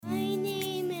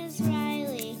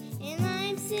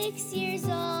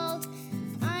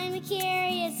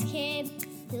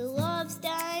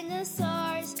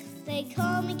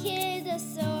call me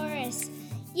Kidosaurus.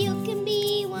 You can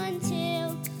be one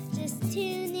too. Just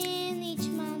tune in each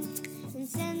month and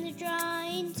send a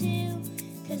drawing too.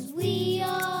 'Cause we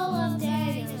all love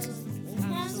dinos and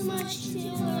have so much to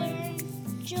learn.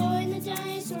 Join the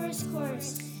dinosaurs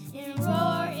course and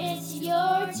roar, it's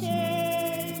your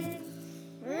turn.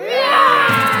 Roar!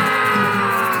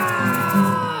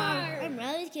 I'm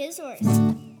Riley the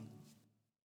Kidosaurus.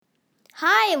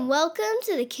 Hi, and welcome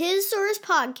to the Kidosaurus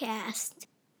podcast.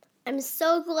 I'm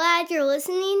so glad you're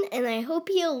listening, and I hope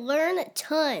you'll learn a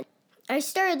ton. I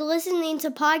started listening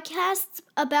to podcasts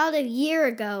about a year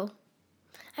ago.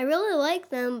 I really like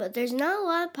them, but there's not a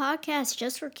lot of podcasts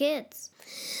just for kids.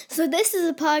 So this is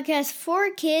a podcast for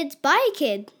kids by a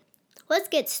kid. Let's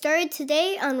get started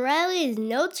today on Riley's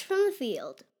Notes from the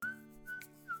Field.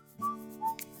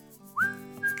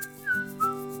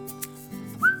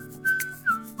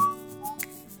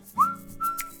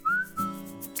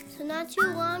 So not too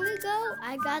long ago,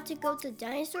 I got to go to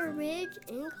Dinosaur Ridge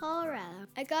in Colorado.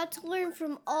 I got to learn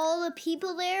from all the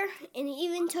people there and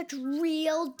even touch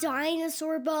real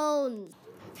dinosaur bones.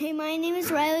 Hey, my name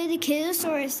is Riley the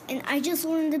Kidosaurus, and I just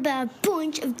learned about a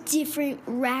bunch of different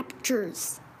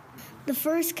raptors. The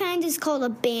first kind is called a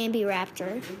Bambi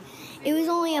raptor. It was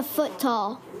only a foot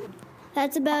tall.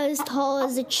 That's about as tall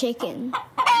as a chicken.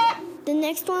 The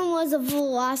next one was a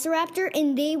velociraptor,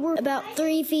 and they were about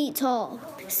 3 feet tall.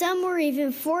 Some were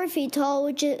even 4 feet tall,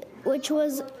 which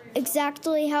was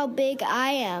exactly how big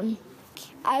I am.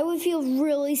 I would feel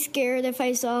really scared if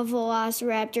I saw a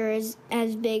velociraptor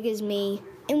as big as me.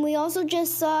 And we also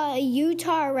just saw a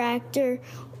Utahraptor,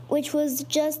 which was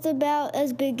just about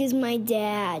as big as my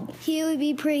dad. He would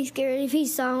be pretty scared if he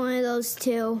saw one of those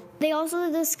too. They also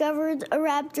discovered a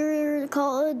raptor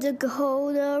called the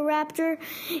Dakota raptor,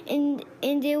 and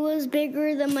it was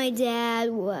bigger than my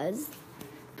dad was.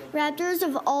 Raptors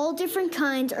of all different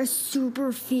kinds are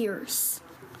super fierce.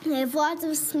 They have lots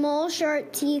of small,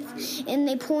 sharp teeth, and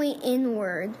they point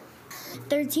inward.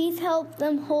 Their teeth help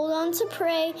them hold on to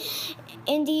prey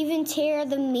and even tear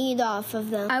the meat off of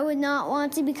them. I would not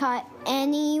want to be caught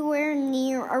anywhere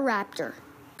near a raptor.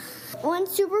 One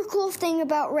super cool thing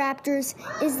about raptors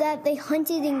is that they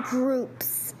hunted in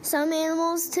groups. Some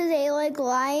animals today, like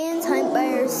lions, hunt by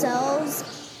themselves.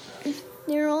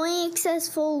 They're only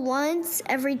successful once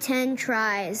every 10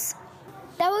 tries.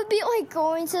 That would be like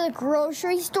going to the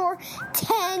grocery store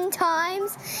 10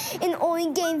 times and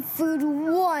only getting food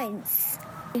once.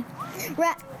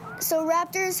 So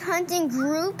raptors hunt in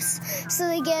groups, so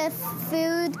they get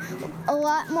food a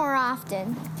lot more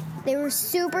often. They were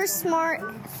super smart,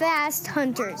 fast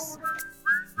hunters.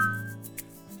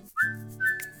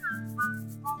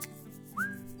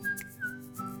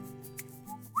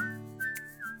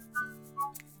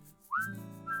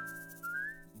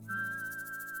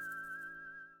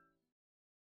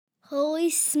 Holy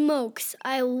smokes,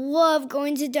 I love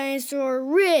going to Dinosaur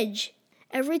Ridge.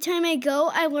 Every time I go,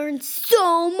 I learn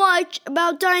so much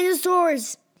about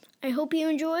dinosaurs. I hope you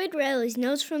enjoyed Riley's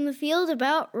Notes from the Field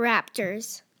about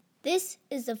raptors. This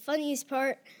is the funniest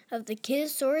part of the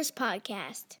Kidosaurus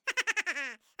podcast.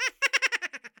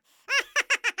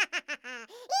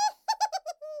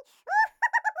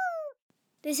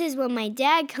 This is when my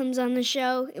dad comes on the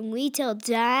show and we tell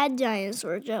dad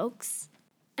dinosaur jokes.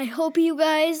 I hope you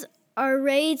guys are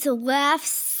ready to laugh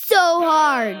so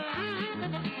hard.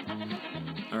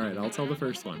 All right, I'll tell the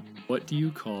first one. What do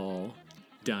you call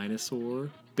dinosaur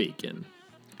bacon?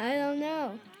 I don't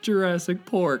know. Jurassic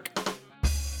pork.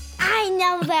 I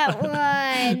know that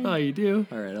one. Oh, you do?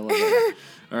 All right, I love that.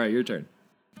 All right, your turn.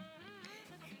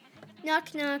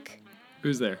 Knock, knock.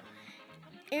 Who's there?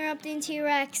 Interrupting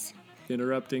T-Rex.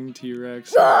 Interrupting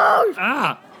T-Rex.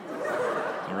 Ah!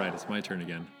 All right, it's my turn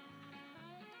again.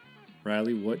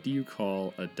 Riley, what do you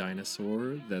call a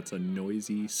dinosaur that's a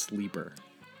noisy sleeper?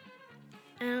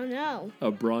 I don't know.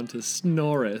 A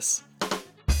Brontosaurus.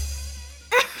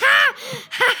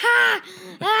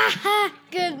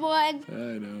 Good one.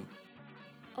 I know.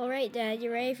 All right, Dad,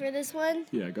 you ready for this one?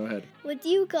 Yeah, go ahead. What do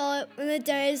you call it when a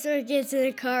dinosaur gets in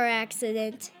a car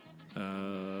accident?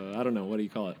 I don't know. What do you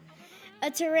call it? A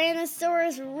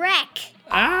Tyrannosaurus wreck.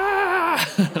 Ah!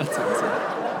 That's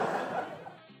awesome.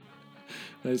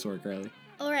 Nice work, Riley.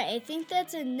 All right, I think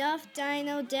that's enough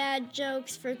Dino Dad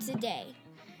jokes for today.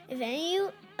 If any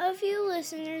of you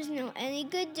listeners know any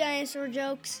good dinosaur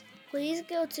jokes, please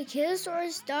go to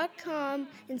Kidosaurus.com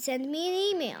and send me an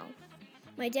email.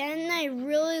 My dad and I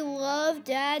really love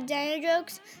dad dino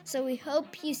jokes, so we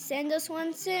hope you send us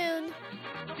one soon.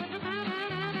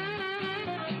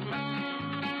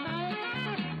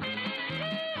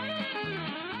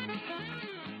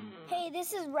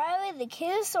 this is Riley the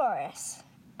Kidosaurus.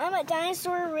 I'm at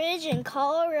Dinosaur Ridge in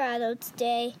Colorado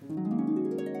today.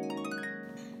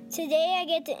 Today I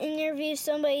get to interview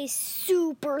somebody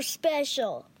super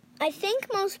special. I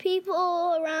think most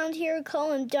people around here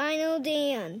call him Dino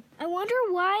Dan. I wonder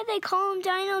why they call him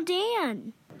Dino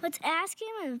Dan. Let's ask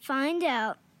him and find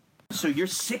out. So you're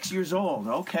 6 years old,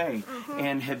 okay.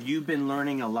 And have you been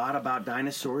learning a lot about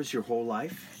dinosaurs your whole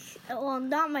life? Well,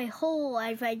 not my whole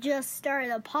life. I just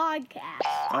started a podcast.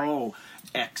 Oh,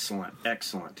 excellent,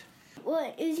 excellent.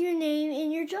 What is your name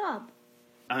and your job?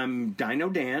 I'm Dino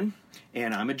Dan,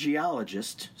 and I'm a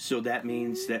geologist, so that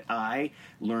means that I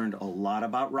learned a lot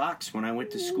about rocks when I went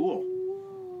to school.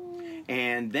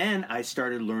 And then I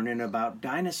started learning about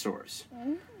dinosaurs.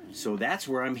 So that's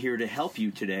where I'm here to help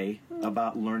you today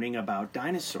about learning about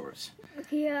dinosaurs.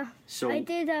 Yeah, So I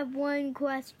did have one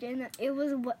question. It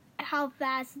was how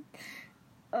fast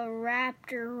a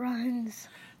raptor runs.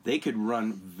 they could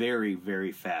run very,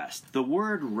 very fast. The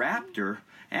word raptor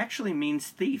actually means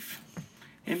thief.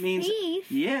 It means,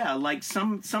 Thief? yeah, like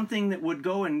something that would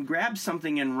go and grab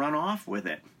something and run off with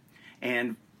it.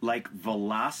 And like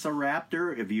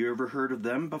velociraptor, have you ever heard of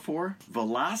them before?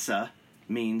 Veloca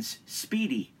means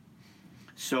speedy.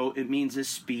 So it means a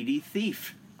speedy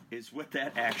thief is what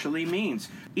that actually means.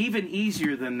 Even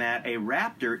easier than that, a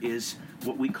raptor is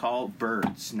what we call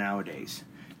birds nowadays.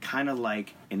 Kind of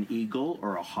like an eagle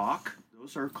or a hawk.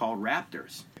 Those are called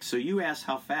raptors. So you asked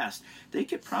how fast. They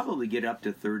could probably get up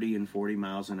to 30 and 40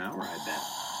 miles an hour, I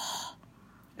bet.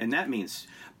 And that means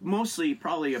mostly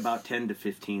probably about 10 to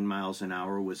 15 miles an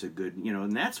hour was a good,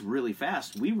 and that's really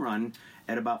fast. We run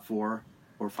at about 4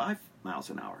 or 5 miles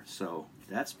an hour. So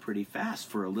that's pretty fast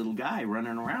for a little guy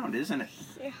running around, isn't it?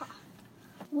 Yeah.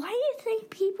 Why do you think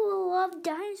people love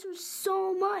dinosaurs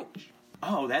so much?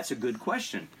 Oh, that's a good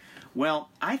question. Well,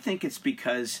 I think it's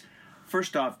because,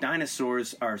 first off,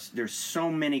 dinosaurs there's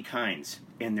so many kinds,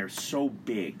 and they're so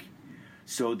big.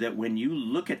 So that when you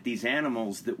look at these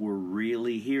animals that were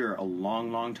really here a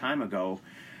long, long time ago,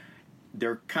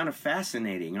 they're kind of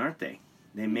fascinating, aren't they?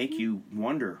 They make you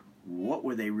wonder, what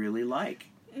were they really like?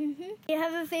 You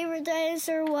have a favorite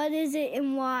dinosaur? What is it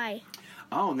and why?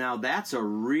 Oh, now that's a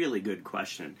really good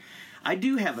question. I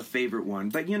do have a favorite one,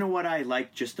 but you know what? I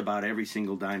like just about every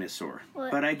single dinosaur.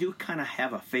 What? But I do kind of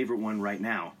have a favorite one right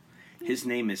now. His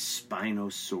name is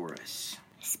Spinosaurus.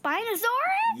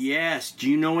 Spinosaurus? Yes. Do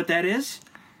you know what that is?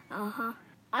 Uh-huh.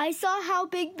 I saw how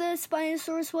big the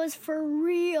Spinosaurus was for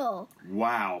real.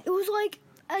 Wow. It was like...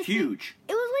 Huge.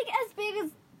 It was like as big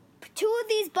as 2 of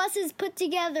these buses put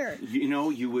together.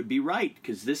 You would be right,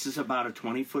 because this is about a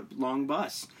 20-foot long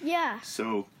bus. Yeah.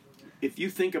 So if you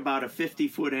think about a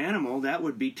 50-foot animal, that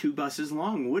would be 2 buses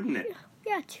long, wouldn't it?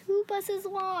 Yeah, 2 buses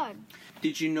long.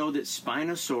 Did you know that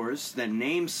Spinosaurus, the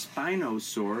name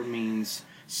Spinosaur, means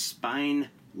spine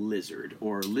lizard,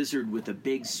 or lizard with a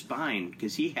big spine,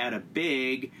 because he had a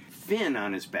big fin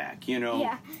on his back,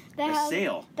 Yeah. a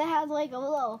sail. That had like a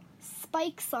little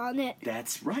spikes on it.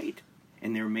 That's right.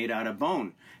 And they were made out of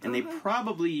bone. And they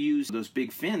probably used those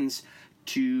big fins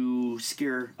to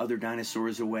scare other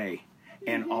dinosaurs away.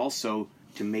 And also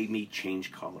to make me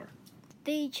change color.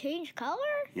 They change color?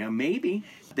 Yeah, maybe.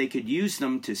 They could use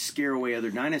them to scare away other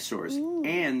dinosaurs. Ooh.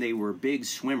 And they were big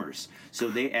swimmers. So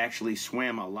they actually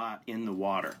swam a lot in the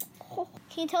water.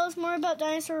 Can you tell us more about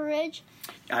Dinosaur Ridge?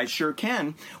 I sure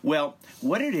can. Well,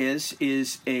 what it is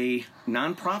a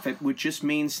nonprofit, which just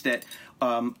means that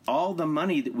all the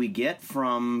money that we get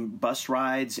from bus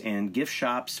rides and gift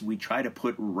shops, we try to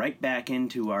put right back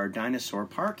into our dinosaur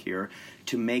park here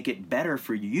to make it better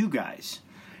for you guys.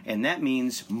 And that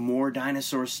means more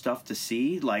dinosaur stuff to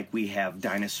see, like we have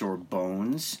dinosaur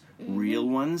bones, real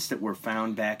ones that were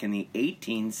found back in the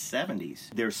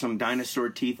 1870s. There's some dinosaur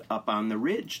teeth up on the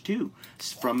ridge, too,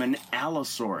 from an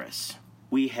Allosaurus.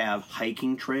 We have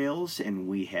hiking trails, and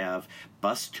we have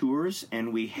bus tours,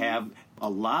 and we have a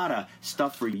lot of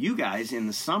stuff for you guys in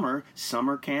the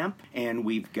summer camp, and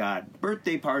we've got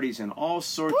birthday parties and all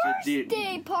sorts of...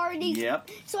 Birthday parties? Yep.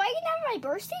 So I can have my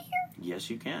birthday here? Yes,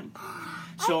 you can.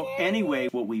 So anyway,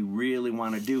 what we really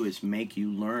want to do is make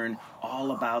you learn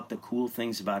all about the cool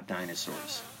things about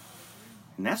dinosaurs.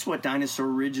 And that's what Dinosaur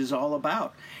Ridge is all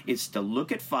about. It's to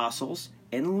look at fossils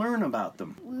and learn about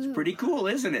them. It's pretty cool,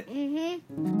 isn't it?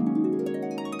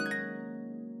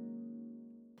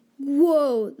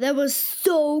 Whoa, that was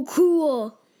so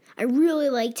cool. I really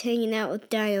liked hanging out with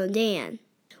Dino Dan.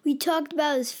 We talked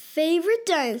about his favorite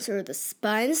dinosaur, the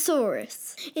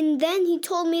Spinosaurus. And then he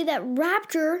told me that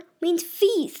raptor means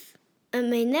thief. On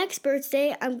my next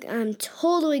birthday, I'm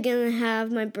totally going to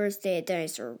have my birthday at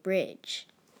Dinosaur Ridge.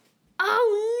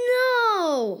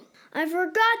 Oh no! I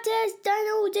forgot to ask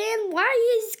Dino Dan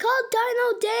why he's called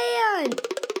Dino Dan.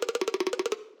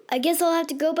 I guess I'll have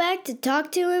to go back to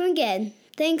talk to him again.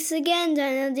 Thanks again,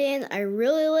 Dino Dan. I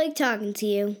really like talking to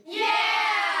you.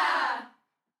 Yeah!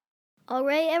 All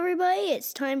right, everybody,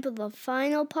 it's time for the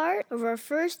final part of our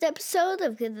first episode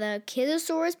of the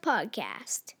Kidosaurus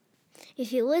podcast.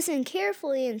 If you listen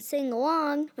carefully and sing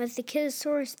along with the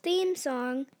Kidosaurus theme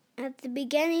song at the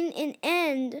beginning and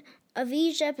end of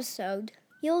each episode,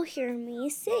 you'll hear me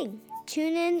sing.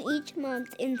 Tune in each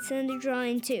month and send a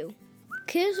drawing too.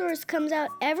 Kidosaurus comes out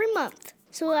every month,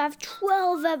 so we'll have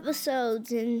 12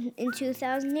 episodes in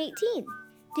 2018.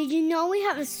 Did you know we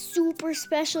have a super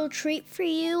special treat for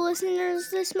you listeners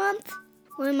this month?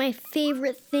 One of my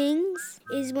favorite things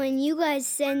is when you guys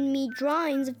send me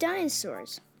drawings of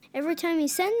dinosaurs. Every time you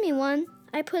send me one,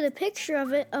 I put a picture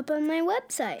of it up on my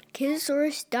website,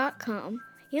 Kidosaurus.com.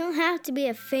 You don't have to be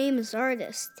a famous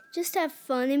artist. Just have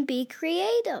fun and be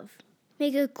creative.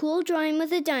 Make a cool drawing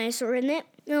with a dinosaur in it,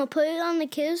 and I'll put it on the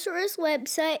Kidosaurus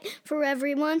website for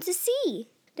everyone to see.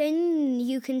 Then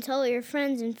you can tell your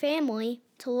friends and family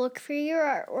to look for your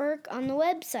artwork on the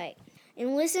website.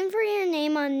 And listen for your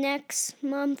name on next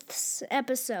month's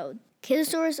episode.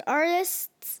 Kidosaurus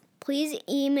artists, please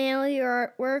email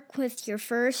your artwork with your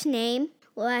first name,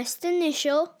 last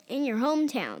initial, and your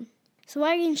hometown, so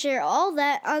I can share all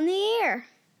that on the air.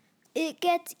 It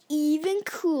gets even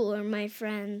cooler, my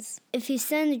friends. If you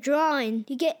send a drawing,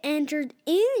 you get entered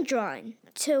in the drawing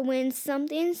to win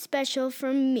something special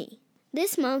from me.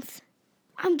 This month,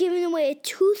 I'm giving away a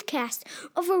tooth cast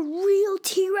of a real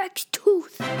T-Rex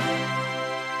tooth.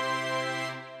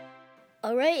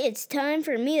 Alright, it's time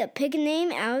for me to pick a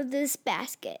name out of this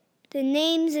basket. The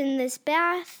names in this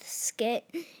basket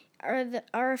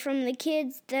are from the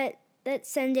kids that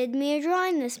sended me a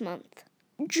drawing this month.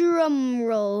 Drum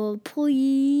roll,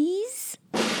 please.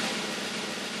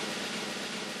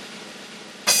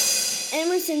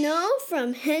 Emerson O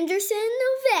from Henderson,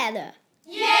 Nevada.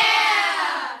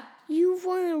 Yeah! You've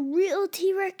won a real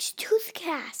T-Rex tooth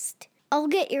cast. I'll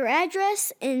get your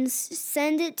address and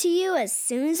send it to you as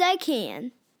soon as I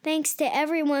can. Thanks to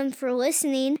everyone for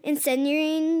listening and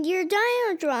sending your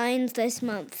dino drawings this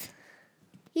month.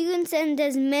 You can send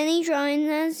as many drawings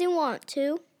as you want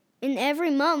to, and every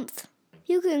month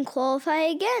you can qualify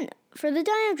again for the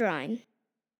dino drawing.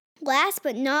 Last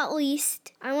but not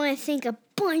least, I want to thank a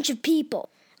bunch of people.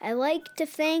 I'd like to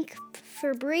thank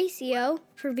Fabricio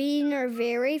for being our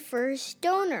very first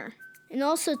donor, and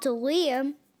also to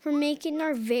Liam for making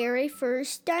our very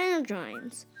first dino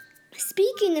drawings.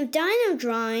 Speaking of dino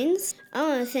drawings, I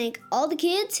want to thank all the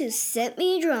kids who sent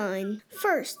me a drawing.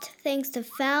 First, thanks to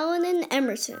Fallon and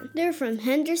Emerson. They're from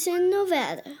Henderson,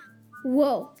 Nevada.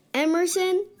 Whoa,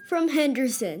 Emerson from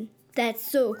Henderson. That's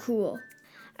so cool.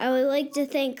 I would like to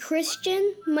thank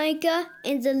Christian, Micah,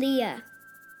 and Zalia.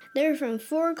 They're from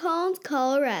Fort Collins,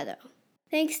 Colorado.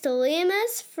 Thanks to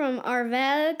Liamus from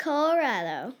Arvada,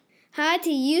 Colorado. Hi to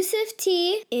Yusuf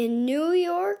T. in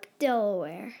Newark,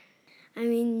 Delaware.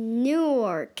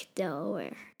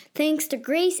 Thanks to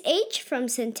Grace H. from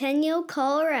Centennial,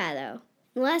 Colorado.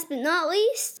 And last but not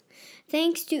least,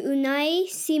 thanks to Unai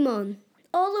Simon,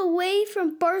 all the way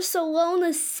from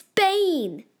Barcelona,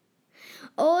 Spain.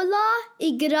 Hola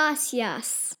y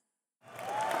gracias.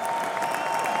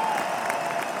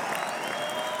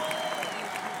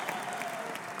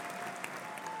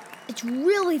 It's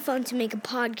really fun to make a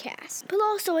podcast, but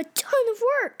also a ton of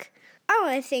work. I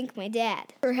want to thank my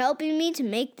dad for helping me to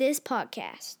make this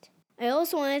podcast. I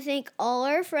also want to thank all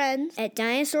our friends at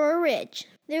Dinosaur Ridge.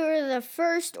 They were the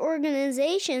first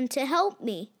organization to help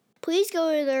me. Please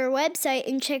go to their website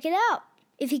and check it out.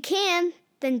 If you can,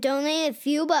 then donate a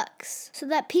few bucks so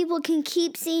that people can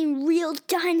keep seeing real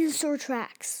dinosaur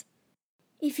tracks.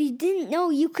 If you didn't know,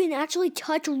 you can actually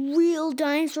touch real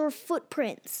dinosaur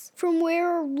footprints from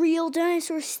where a real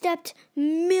dinosaur stepped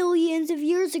millions of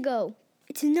years ago.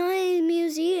 It's not in a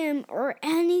museum or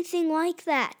anything like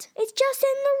that. It's just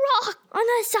in the rock on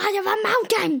the side of a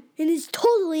mountain, and it's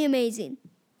totally amazing.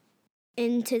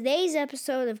 In today's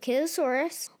episode of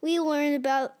Kidosaurus, we learned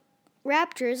about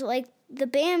raptors like the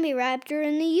Bambi raptor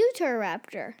and the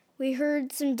Utahraptor. We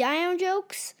heard some dino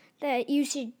jokes that you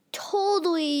should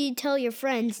totally tell your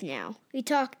friends now. We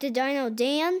talked to Dino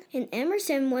Dan, and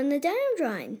Emerson won the dino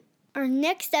drawing. Our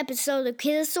next episode of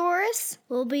Kidosaurus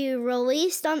will be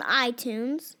released on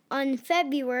iTunes on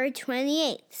February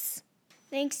 28th.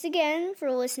 Thanks again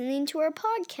for listening to our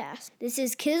podcast. This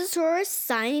is Kidosaurus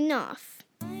signing off.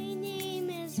 My name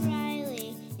is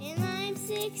Riley, and I'm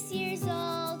 6 years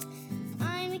old.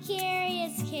 I'm a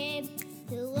curious kid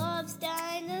who loves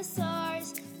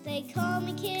dinosaurs. They call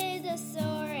me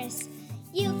Kidosaurus.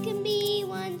 You can be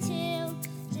one too.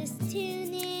 Just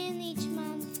tune in each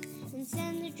month and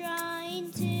send a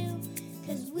drawing too.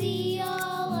 'Cause we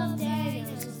all love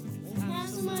dinosaurs and have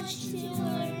so much to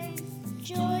learn.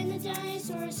 Join the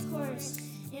dinosaurs course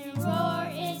and roar,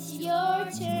 it's your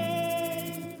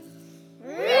turn.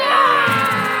 Roar!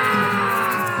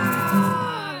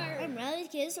 I'm Riley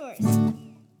Kidosaurus.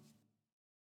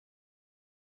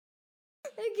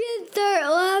 I can't start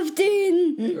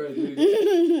laughing.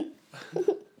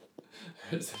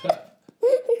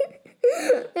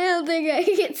 I don't think I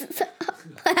can stop.